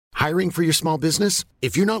Hiring for your small business?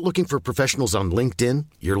 If you're not looking for professionals on LinkedIn,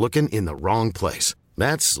 you're looking in the wrong place.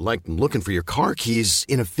 That's like looking for your car keys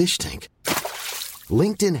in a fish tank.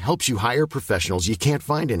 LinkedIn helps you hire professionals you can't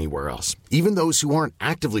find anywhere else, even those who aren't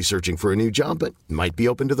actively searching for a new job but might be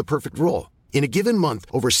open to the perfect role. In a given month,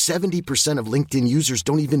 over 70% of LinkedIn users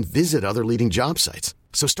don't even visit other leading job sites.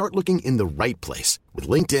 So start looking in the right place. With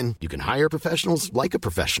LinkedIn, you can hire professionals like a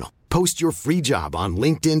professional. Post your free job on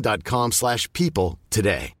linkedin.com/people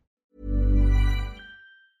today.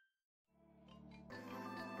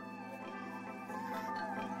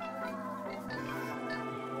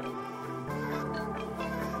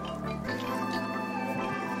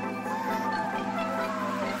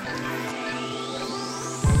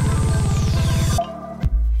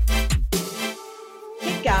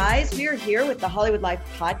 Guys, we are here with the Hollywood Life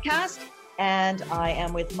podcast, and I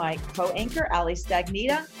am with my co-anchor, Ali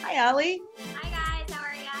Stagnita. Hi, Ali. Hi, guys. How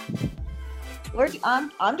are you?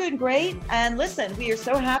 I'm doing great. And listen, we are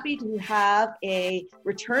so happy to have a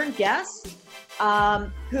return guest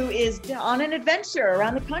who is on an adventure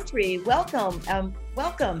around the country.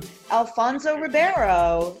 Welcome, Alfonso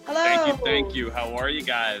Ribeiro. Hello. Thank you. How are you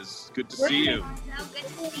guys? Good to see you. So good to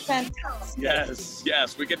see you. Fantastic.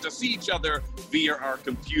 Yes. We get to see each other via our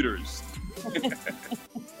computers. Lucky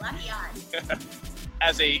us.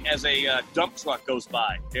 As a dump truck goes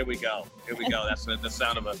by. Here we go. That's the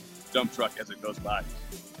sound of a dump truck as it goes by.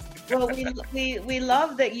 Well, we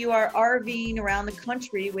love that you are RVing around the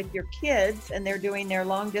country with your kids, and they're doing their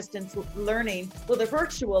long distance learning. Well, the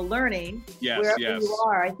virtual learning. Wherever you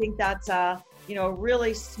are. I think that's a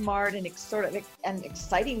really smart and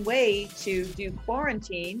exciting way to do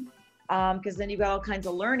quarantine, because then you've got all kinds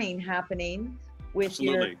of learning happening with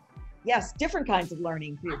Absolutely. different kinds of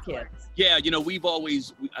learning for your kids. Yeah, we've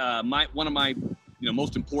always one of my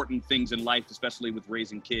most important things in life, especially with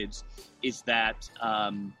raising kids, is that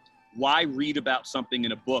why read about something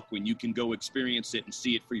in a book when you can go experience it and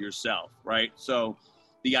see it for yourself, right? So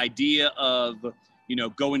the idea of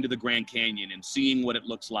going to the Grand Canyon and seeing what it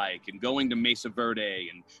looks like, and going to Mesa Verde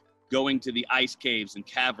and going to the ice caves and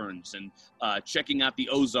caverns and checking out the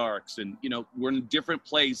Ozarks, and we're in a different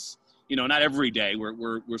place. Not every day.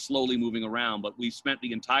 We're slowly moving around, but we spent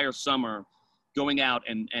the entire summer going out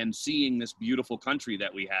and seeing this beautiful country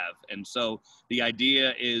that we have. And so the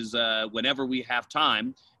idea is whenever we have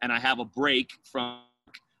time and I have a break from,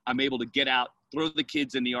 I'm able to get out, throw the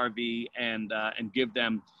kids in the RV and give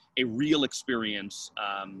them a real experience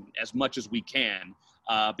as much as we can,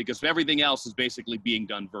 because everything else is basically being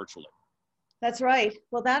done virtually. That's right.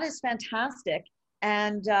 Well, that is fantastic.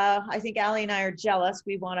 And I think Ali and I are jealous.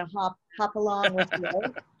 We want to hop along with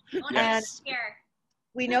you. Yes. And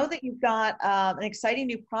we know that you've got an exciting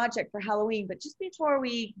new project for Halloween, but just before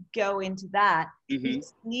we go into that, we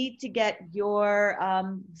just need to get your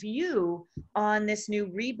view on this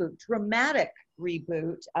new dramatic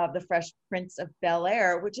reboot of The Fresh Prince of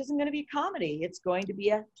Bel-Air, which isn't going to be comedy. It's going to be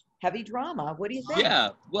a heavy drama. What do you think? Yeah,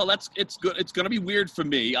 well, it's good. It's going to be weird for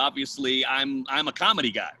me. Obviously, I'm a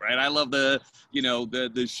comedy guy, right? I love the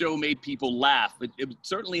show made people laugh. It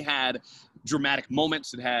certainly had dramatic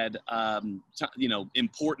moments. It had,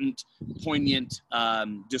 important, poignant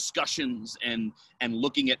discussions and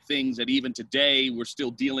looking at things that even today we're still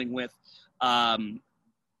dealing with.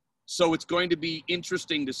 So it's going to be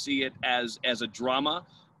interesting to see it as a drama.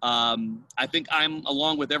 I think I'm,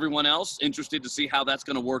 along with everyone else, interested to see how that's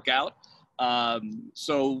going to work out.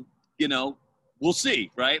 So, we'll see,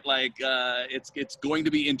 right? Like, it's going to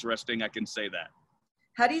be interesting. I can say that.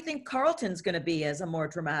 How do you think Carlton's going to be as a more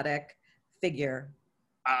dramatic figure?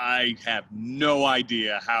 I have no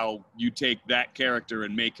idea how you take that character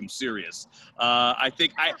and make him serious. I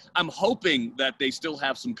think I'm hoping that they still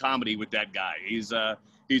have some comedy with that guy. He's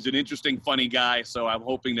an interesting, funny guy. So I'm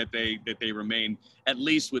hoping that they remain at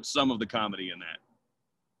least with some of the comedy in that.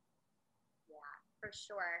 Yeah, for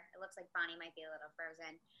sure. It looks like Bonnie might be a little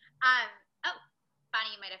frozen.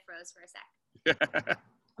 Bonnie, you might have froze for a sec.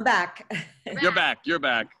 I'm back. You're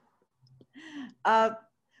back.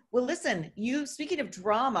 Well, listen, speaking of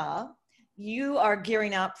drama, you are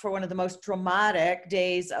gearing up for one of the most dramatic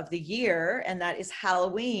days of the year, and that is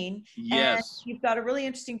Halloween. Yes. And you've got a really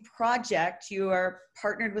interesting project. You are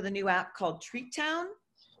partnered with a new app called Treat Town.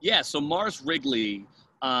 Yeah, so Mars Wrigley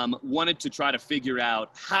wanted to try to figure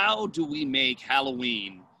out, how do we make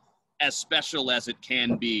Halloween as special as it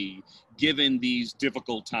can be given these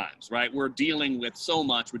difficult times, right? We're dealing with so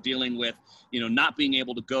much. We're dealing with, not being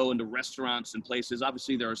able to go into restaurants and places.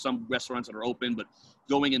 Obviously, there are some restaurants that are open, but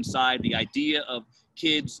going inside, the idea of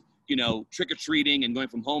kids, trick-or-treating and going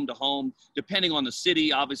from home to home, depending on the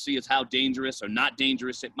city, obviously, is how dangerous or not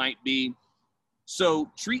dangerous it might be.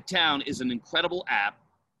 So Treat Town is an incredible app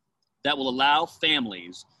that will allow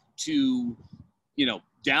families to,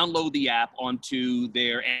 download the app onto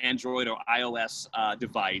their Android or iOS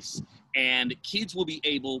device, and kids will be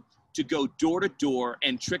able to go door to door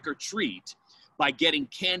and trick or treat by getting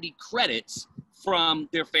candy credits from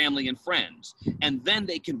their family and friends. And then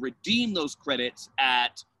they can redeem those credits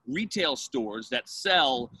at retail stores that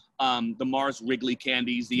sell the Mars Wrigley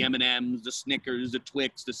candies, the M&Ms, the Snickers, the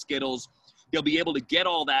Twix, the Skittles. They'll be able to get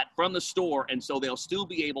all that from the store, and so they'll still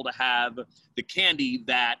be able to have the candy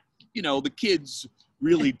that, the kids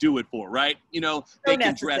really do it for, right? They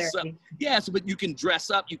can dress up. Yes, but you can dress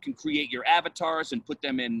up, you can create your avatars and put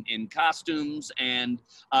them in costumes. And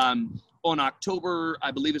on October,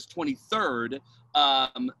 I believe it's 23rd,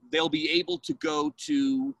 they'll be able to go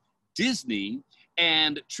to Disney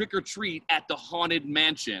and trick or treat at the Haunted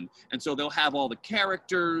Mansion. And so they'll have all the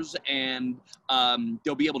characters, and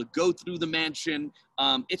they'll be able to go through the mansion.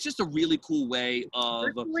 It's just a really cool way of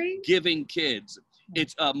giving kids.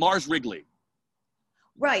 It's Mars Wrigley.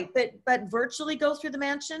 Right, but virtually go through the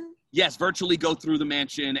mansion? Yes, virtually go through the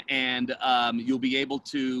mansion, and you'll be able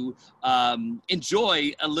to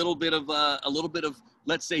enjoy a little bit of,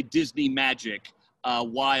 let's say, Disney magic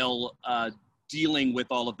while dealing with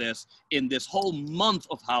all of this in this whole month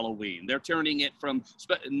of Halloween. They're turning it from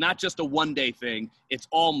not just a one-day thing; it's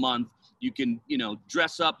all month. You can,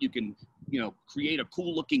 dress up. You can, create a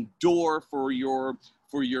cool-looking door for your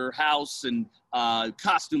house, and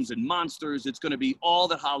costumes and monsters. It's going to be all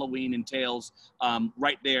that Halloween entails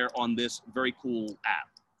right there on this very cool app.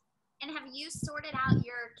 And have you sorted out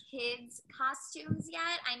your kids' costumes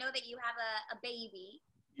yet? I know that you have a baby.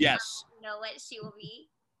 Yes. You know what she will be?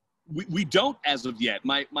 We don't as of yet.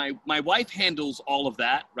 My wife handles all of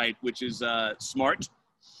that, right, which is smart.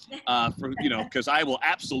 Because I will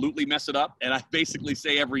absolutely mess it up. And I basically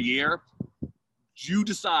say every year, you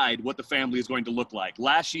decide what the family is going to look like.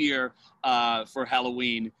 Last year, for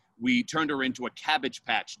Halloween, we turned her into a Cabbage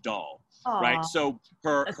Patch doll. Aww. Right? So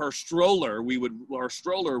her stroller, her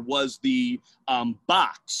stroller was the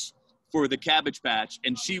box for the Cabbage Patch,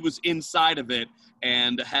 and she was inside of it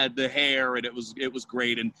and had the hair, and it was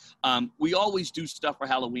great. And we always do stuff for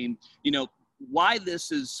Halloween. Why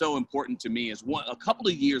this is so important to me is a couple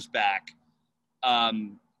of years back,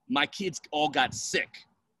 my kids all got sick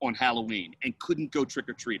on Halloween and couldn't go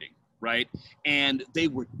trick-or-treating, right? And they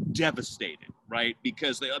were devastated, right?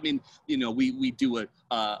 Because we do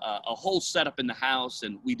a whole setup in the house,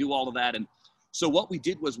 and we do all of that. And so what we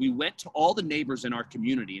did was we went to all the neighbors in our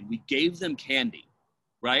community and we gave them candy,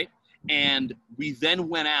 right? And we then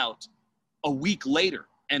went out a week later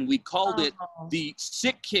and we called it the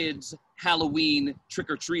Sick Kids Halloween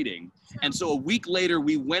Trick-or-Treating. And so a week later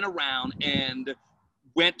we went around and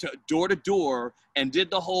went door to door and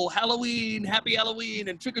did the whole Halloween, happy Halloween,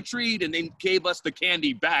 and trick or treat, and then gave us the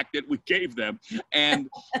candy back that we gave them, and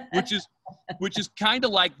which is kind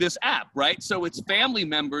of like this app, right? So it's family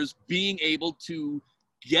members being able to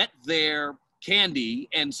get their candy,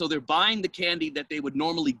 and so they're buying the candy that they would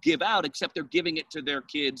normally give out, except they're giving it to their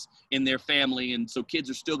kids in their family, and so kids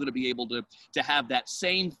are still going to be able to have that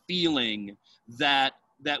same feeling that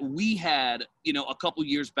we had, a couple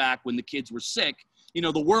years back when the kids were sick.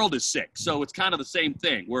 The world is sick, so it's kind of the same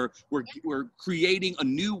thing. We're creating a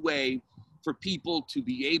new way for people to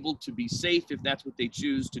be able to be safe if that's what they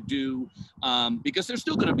choose to do, because there's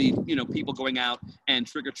still going to be people going out and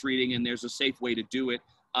trick-or-treating, and there's a safe way to do it.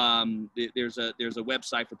 There's a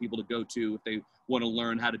website for people to go to if they want to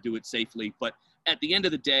learn how to do it safely. But at the end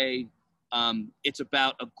of the day, it's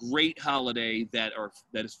about a great holiday that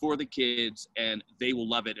is for the kids, and they will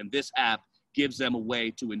love it. And this app gives them a way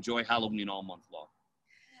to enjoy Halloween all month long.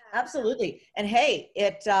 Absolutely. And hey,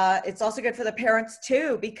 it's also good for the parents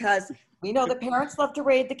too, because we know the parents love to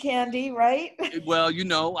raid the candy, right? Well,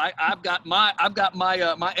 I've got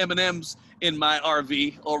my M&Ms in my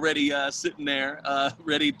RV already sitting there,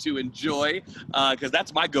 ready to enjoy, because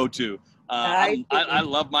that's my go-to. I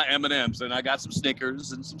love my M&Ms, and I got some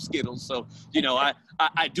Snickers and some Skittles. So,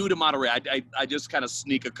 I do it in moderate. I just kind of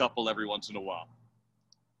sneak a couple every once in a while.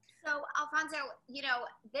 So, Alfonso,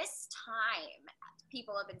 this time,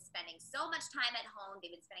 people have been spending so much time at home.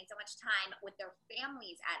 They've been spending so much time with their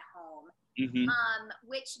families at home,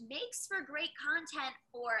 which makes for great content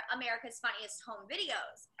for America's Funniest Home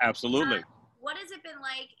Videos. Absolutely. What has it been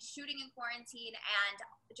like shooting in quarantine, and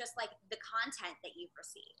just like the content that you've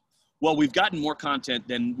received? Well, we've gotten more content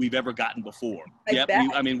than we've ever gotten before.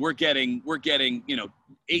 We're getting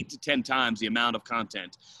 8 to 10 times the amount of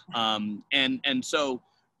content, and so.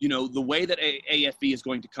 The way that AFV is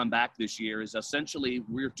going to come back this year is essentially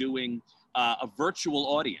we're doing a virtual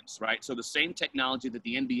audience, right? So the same technology that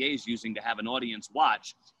the NBA is using to have an audience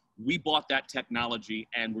watch, we bought that technology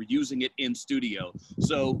and we're using it in studio.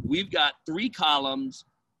 So we've got 3 columns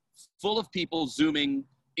full of people zooming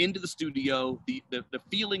into the studio. The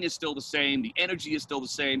feeling is still the same. The energy is still the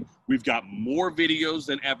same. We've got more videos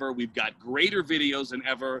than ever. We've got greater videos than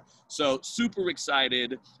ever. So super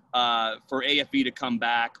excited for AFE to come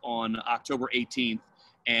back on October 18th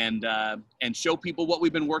and show people what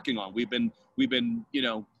we've been working on. We've been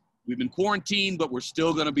quarantined, but we're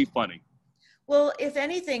still going to be funny. Well, if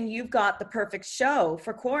anything, you've got the perfect show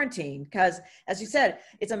for quarantine because, as you said,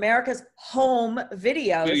 it's America's home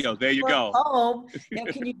videos. Video, there you go. Home.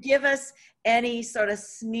 Can you give us any sort of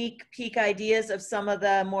sneak peek ideas of some of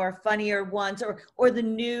the more funnier ones, or the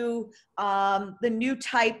new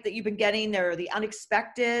type that you've been getting, or the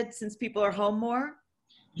unexpected since people are home more?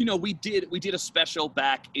 You know, we did a special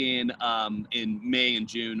back in May and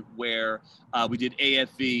June where we did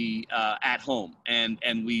AFE at home, and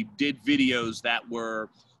we did videos that were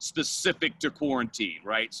specific to quarantine,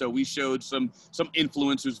 right? So we showed some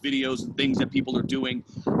influencers videos and things that people are doing.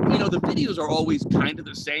 You know, the videos are always kind of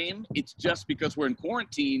the same. It's just because we're in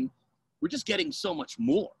quarantine, we're just getting so much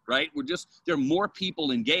more, right? There are more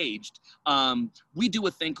people engaged. We do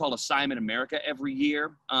a thing called Assignment America every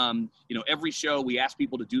year. Every show we ask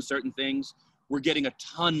people to do certain things. We're getting a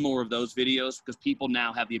ton more of those videos because people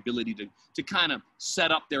now have the ability to kind of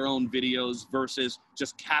set up their own videos versus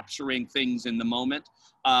just capturing things in the moment.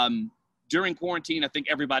 During quarantine, I think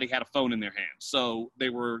everybody had a phone in their hands. So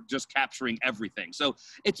they were just capturing everything. So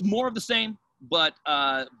it's more of the same, but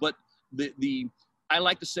I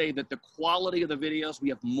like to say that the quality of the videos, we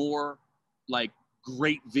have more like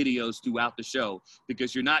great videos throughout the show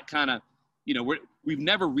because you're not kind of, we've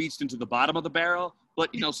never reached into the bottom of the barrel, but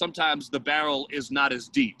sometimes the barrel is not as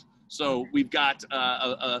deep. So we've got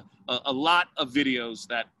a lot of videos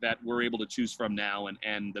that we're able to choose from now,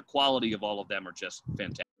 and the quality of all of them are just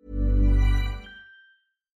fantastic.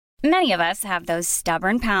 Many of us have those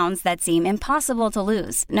stubborn pounds that seem impossible to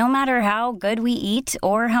lose, no matter how good we eat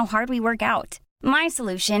or how hard we work out. My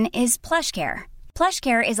solution is PlushCare.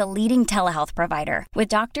 PlushCare is a leading telehealth provider with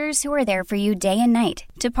doctors who are there for you day and night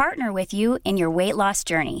to partner with you in your weight loss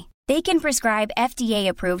journey. They can prescribe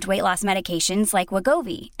FDA-approved weight loss medications like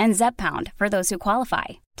Wegovy and Zepbound for those who qualify.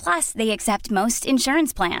 Plus, they accept most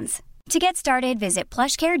insurance plans. To get started, visit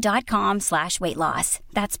plushcare.com/weightloss.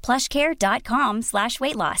 That's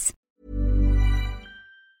plushcare.com/weightloss.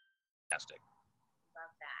 Fantastic.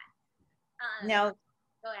 Love that. Now,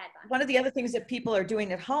 go ahead, Bonnie. One of the other things that people are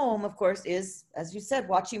doing at home, of course, is, as you said,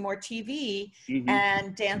 watching more TV,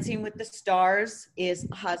 and Dancing with the Stars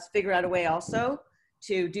has figured out a way also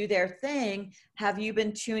to do their thing. Have you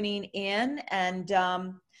been tuning in? And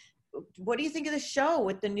what do you think of the show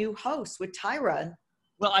with the new host, with Tyra?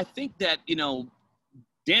 Well, I think that,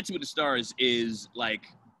 Dancing with the Stars is like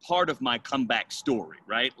part of my comeback story,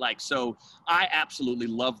 right? Like, so I absolutely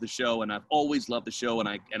love the show, and I've always loved the show, and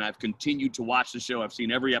I've continued to watch the show. I've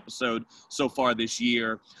seen every episode so far this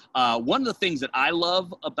year. One of the things that I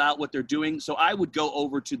love about what they're doing, so I would go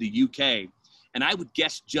over to the UK and I would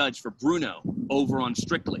guest judge for Bruno over on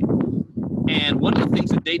Strictly. And one of the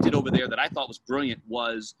things that they did over there that I thought was brilliant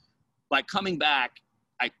was, by coming back,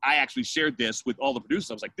 I actually shared this with all the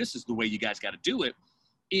producers. I was like, this is the way you guys got to do it,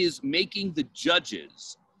 is making the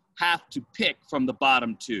judges have to pick from the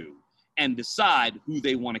bottom 2 and decide who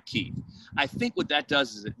they want to keep. I think what that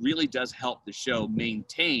does is it really does help the show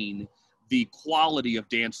maintain the quality of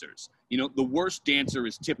dancers. The worst dancer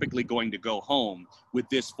is typically going to go home with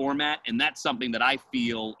this format, and that's something that I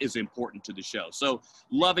feel is important to the show. So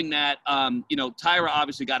loving that. Tyra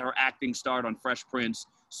obviously got her acting start on Fresh Prince,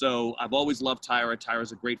 so I've always loved Tyra.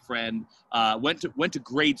 Tyra's a great friend. Went to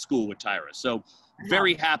grade school with Tyra, so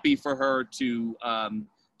very happy for her to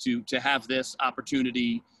have this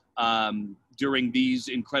opportunity during these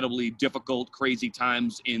incredibly difficult, crazy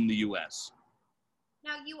times in the U.S.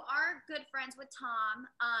 Now, you are good friends with Tom.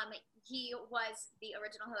 He was the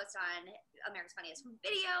original host on America's Funniest Home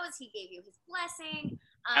Videos. He gave you his blessing.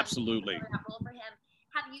 Absolutely. That role for him.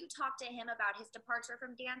 Have you talked to him about his departure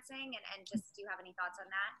from dancing, and just do you have any thoughts on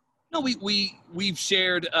that? No, we've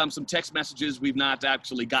shared some text messages. We've not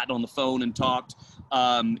actually gotten on the phone and talked.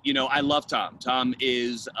 I love Tom. Tom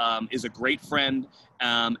is a great friend,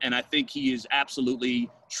 and I think he is absolutely,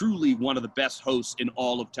 truly one of the best hosts in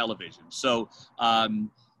all of television. So,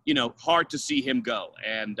 hard to see him go,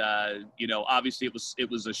 and obviously it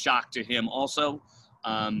was a shock to him also.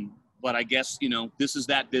 But I guess this is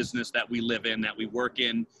that business that we live in, that we work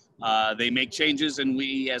in. They make changes, and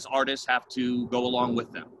we as artists have to go along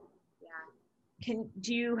with them.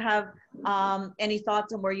 do you have any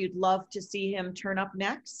thoughts on where you'd love to see him turn up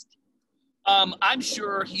next? I'm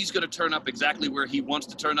sure he's going to turn up exactly where he wants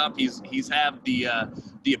to turn up. He's have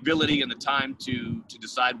the ability and the time to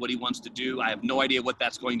decide what he wants to do. I have no idea what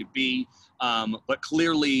that's going to be, but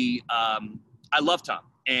clearly, I love Tom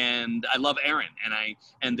and I love Aaron,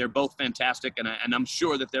 and they're both fantastic, and I'm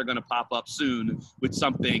sure that they're going to pop up soon with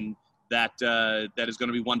something that is going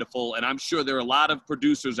to be wonderful. And I'm sure there are a lot of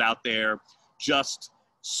producers out there just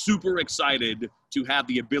super excited to have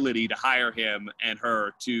the ability to hire him and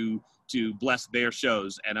her to bless their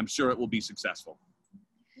shows, and I'm sure it will be successful.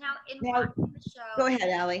 Now, watching the show... Go ahead,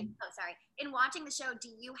 Allie. Oh, sorry. In watching the show, do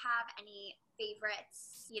you have any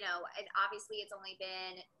favorites? You know, obviously it's only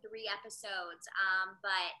been 3 episodes,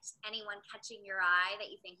 but anyone catching your eye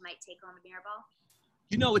that you think might take home a Mirrorball?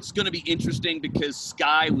 You know, it's going to be interesting because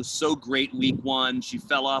Sky was so great week 1. She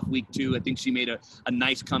fell off week 2. I think she made a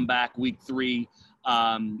nice comeback week 3.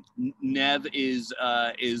 Nev is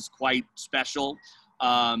quite special.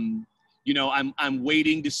 You know, I'm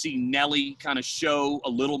waiting to see Nelly kind of show a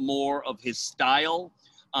little more of his style.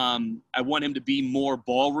 I want him to be more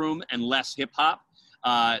ballroom and less hip hop.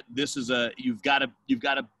 This is you've got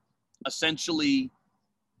to essentially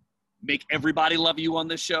make everybody love you on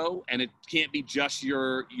this show, and it can't be just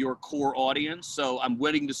your core audience. So I'm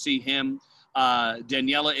waiting to see him.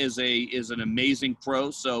 Daniela is an amazing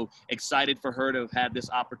pro, so excited for her to have had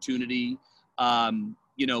this opportunity.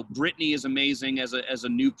 You know, Brittany is amazing as a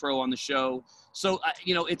new pro on the show. So,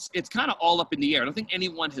 you know, it's kind of all up in the air. I don't think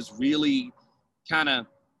anyone has really kind of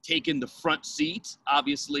taken the front seat.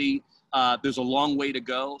 Obviously, there's a long way to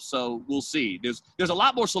go. So we'll see. There's a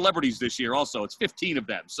lot more celebrities this year also. It's 15 of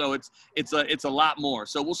them. So it's a lot more.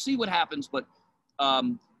 So we'll see what happens, but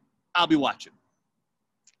I'll be watching.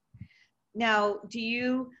 Now,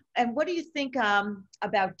 what do you think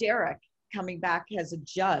about Derek coming back as a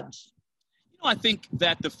judge? I think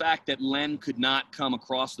that the fact that Len could not come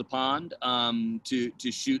across the pond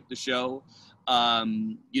to shoot the show,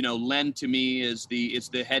 you know, Len to me is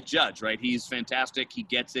the head judge, right? He's fantastic. He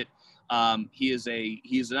gets it. He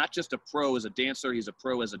is not just a pro as a dancer. He's a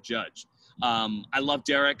pro as a judge. I love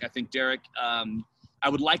Derek. I think Derek, I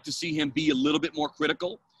would like to see him be a little bit more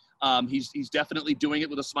critical. He's definitely doing it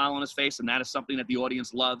with a smile on his face, and that is something that the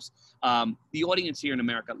audience loves. The audience here in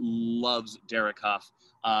America loves Derek Hough,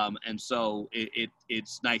 and so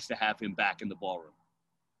it's nice to have him back in the ballroom.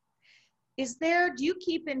 Do you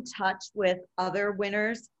keep in touch with other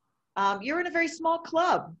winners? You're in a very small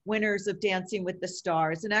club, winners of Dancing with the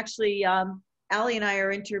Stars, and actually, Allie and I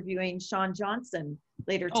are interviewing Sean Johnson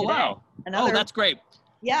later today. Oh, wow. That's great.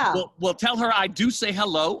 Yeah. Well, tell her I do say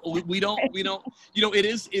hello. We don't, you know, it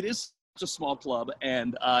is such a small club,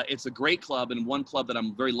 and it's a great club, and one club that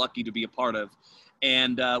I'm very lucky to be a part of.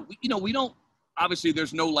 And, we don't, obviously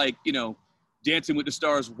there's no Dancing with the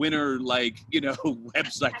Stars winner,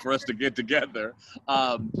 website for us to get together.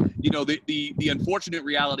 The unfortunate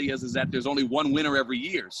reality is that there's only one winner every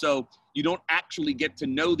year. So you don't actually get to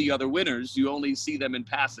know the other winners. You only see them in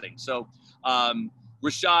passing. So,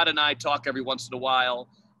 Rashad and I talk every once in a while,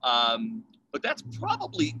 but that's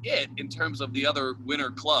probably it in terms of the other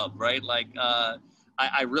winner club, right?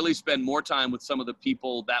 I really spend more time with some of the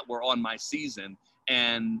people that were on my season,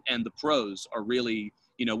 and the pros are really,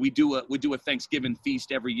 we do a Thanksgiving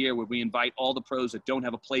feast every year where we invite all the pros that don't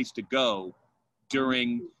have a place to go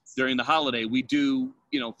during the holiday. We do,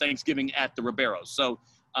 Thanksgiving at the Riberos. So,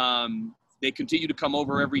 they continue to come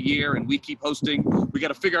over every year, and we keep hosting. We got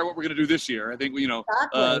to figure out what we're going to do this year. I think,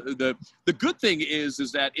 exactly. The good thing is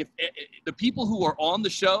that if the people who are on the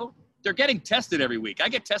show, they're getting tested every week. I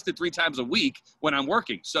get tested 3 times a week when I'm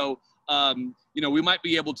working. So, we might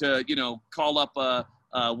be able to, call up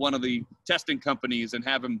one of the testing companies and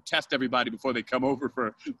have them test everybody before they come over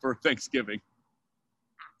for Thanksgiving.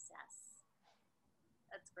 Access.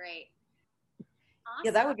 That's great. Awesome.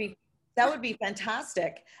 Yeah, that would be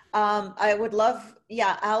fantastic. I would love,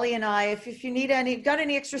 Allie and I, if you got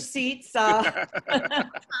any extra seats,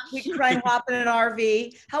 we can try and hop in an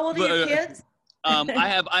RV. How old are your kids? I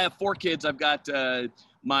have 4 kids. I've got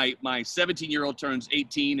my 17-year-old turns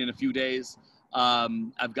 18 in a few days.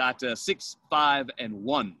 I've got 6, 5, and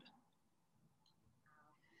 1.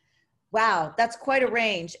 Wow, that's quite a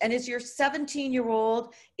range. And is your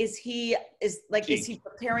 17-year-old, is he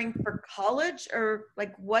preparing for college, or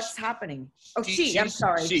what's happening? Oh, I'm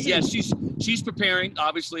sorry. She's preparing.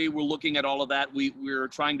 Obviously, we're looking at all of that. We're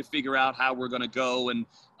trying to figure out how we're going to go and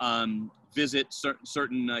visit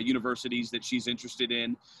certain universities that she's interested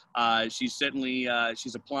in. She's certainly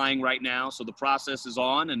she's applying right now, so the process is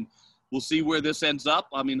on, and we'll see where this ends up.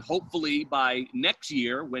 I mean, hopefully by next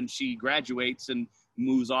year when she graduates and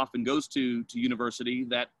moves off and goes to university,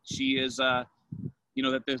 that she is, that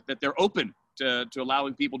they're open to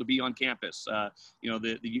allowing people to be on campus.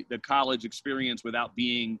 The college experience without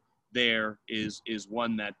being there is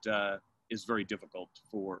one that is very difficult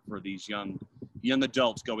for these young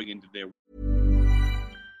adults going into their.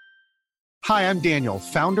 Hi, I'm Daniel,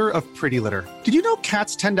 founder of Pretty Litter. Did you know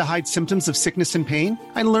cats tend to hide symptoms of sickness and pain?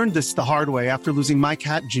 I learned this the hard way after losing my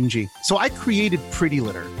cat, Gingy. So I created Pretty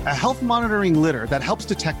Litter, a health monitoring litter that helps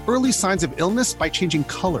detect early signs of illness by changing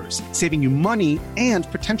colors, saving you money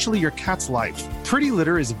and potentially your cat's life. Pretty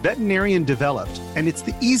Litter is veterinarian developed, and it's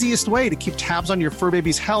the easiest way to keep tabs on your fur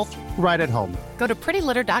baby's health right at home. Go to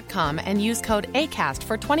prettylitter.com and use code ACAST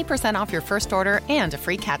for 20% off your first order and a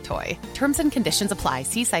free cat toy. Terms and conditions apply.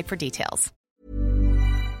 See site for details.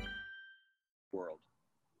 World.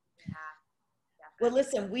 Well,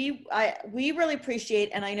 listen, we really appreciate,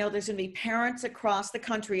 and I know there's going to be parents across the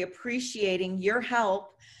country appreciating your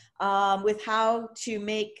help with how to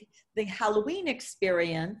make the Halloween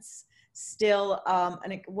experience still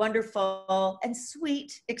a wonderful and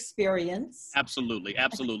sweet experience. Absolutely.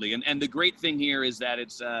 And the great thing here is that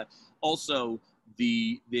it's also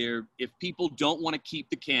if people don't want to keep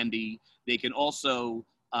the candy, they can also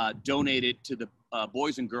donate it to the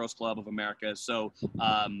Boys and Girls Club of America. So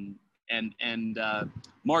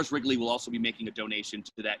Mars Wrigley will also be making a donation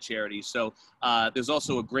to that charity. So there's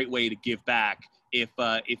also a great way to give back if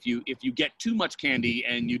you get too much candy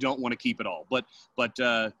and you don't want to keep it all. But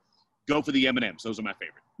go for the M&Ms. Those are my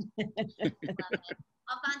favorite.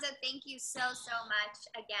 Alfonso, thank you so much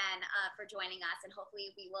again for joining us, and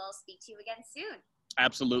hopefully we will speak to you again soon.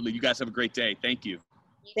 Absolutely. You guys have a great day. Thank you.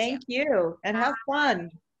 Thank you, and have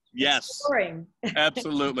fun. Yes. Exploring.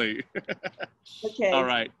 Absolutely. Okay. All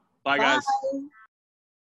right. Bye, guys. Bye.